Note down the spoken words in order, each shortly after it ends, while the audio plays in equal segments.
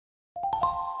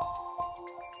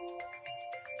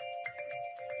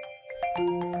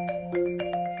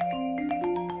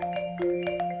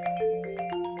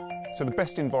So the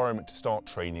best environment to start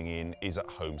training in is at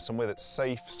home, somewhere that's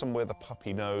safe, somewhere the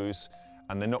puppy knows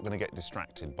and they're not going to get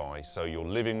distracted by. So your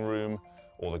living room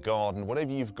or the garden,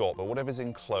 whatever you've got, but whatever's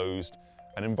enclosed,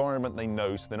 an environment they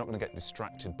know so they're not going to get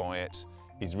distracted by it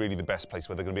is really the best place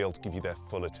where they're going to be able to give you their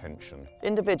full attention.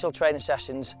 Individual training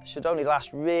sessions should only last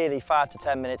really 5 to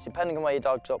 10 minutes, depending on where your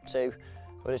dog's up to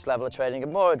with its level of training. A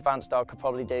more advanced dog could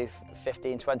probably do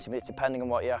 15, 20 minutes, depending on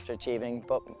what you're after achieving,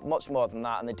 but much more than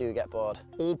that, and they do get bored.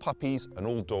 All puppies and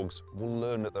all dogs will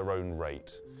learn at their own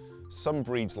rate. Some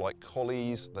breeds like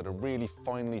collies that are really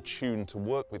finely tuned to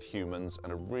work with humans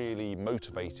and are really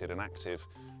motivated and active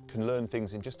can learn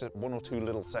things in just 1 or 2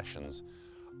 little sessions.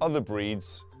 Other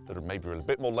breeds that are maybe a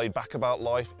bit more laid back about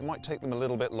life, it might take them a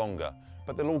little bit longer,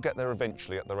 but they'll all get there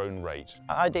eventually at their own rate.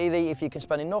 Ideally, if you can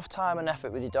spend enough time and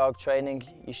effort with your dog training,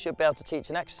 you should be able to teach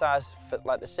an exercise,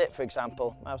 like the sit, for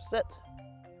example. Mouse, sit.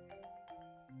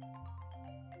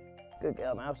 Good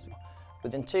girl, Mouse.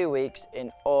 Within 2 weeks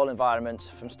in all environments,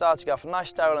 from starting off a nice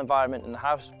sterile environment in the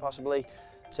house, possibly,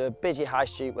 to a busy high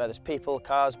street where there's people,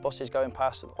 cars, buses going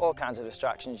past, all kinds of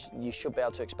distractions, you should be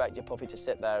able to expect your puppy to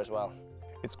sit there as well.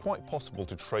 It's quite possible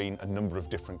to train a number of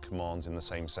different commands in the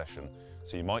same session.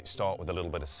 So you might start with a little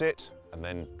bit of sit and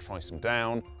then try some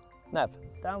down. Nev,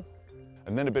 down.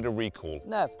 And then a bit of recall.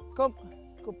 Nev, come.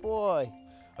 Good boy.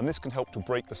 And this can help to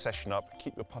break the session up,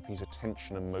 keep your puppy's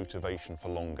attention and motivation for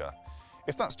longer.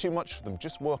 If that's too much for them,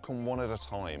 just work on one at a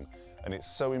time. And it's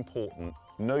so important,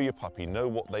 know your puppy, know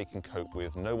what they can cope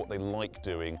with, know what they like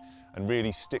doing, and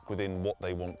really stick within what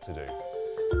they want to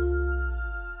do.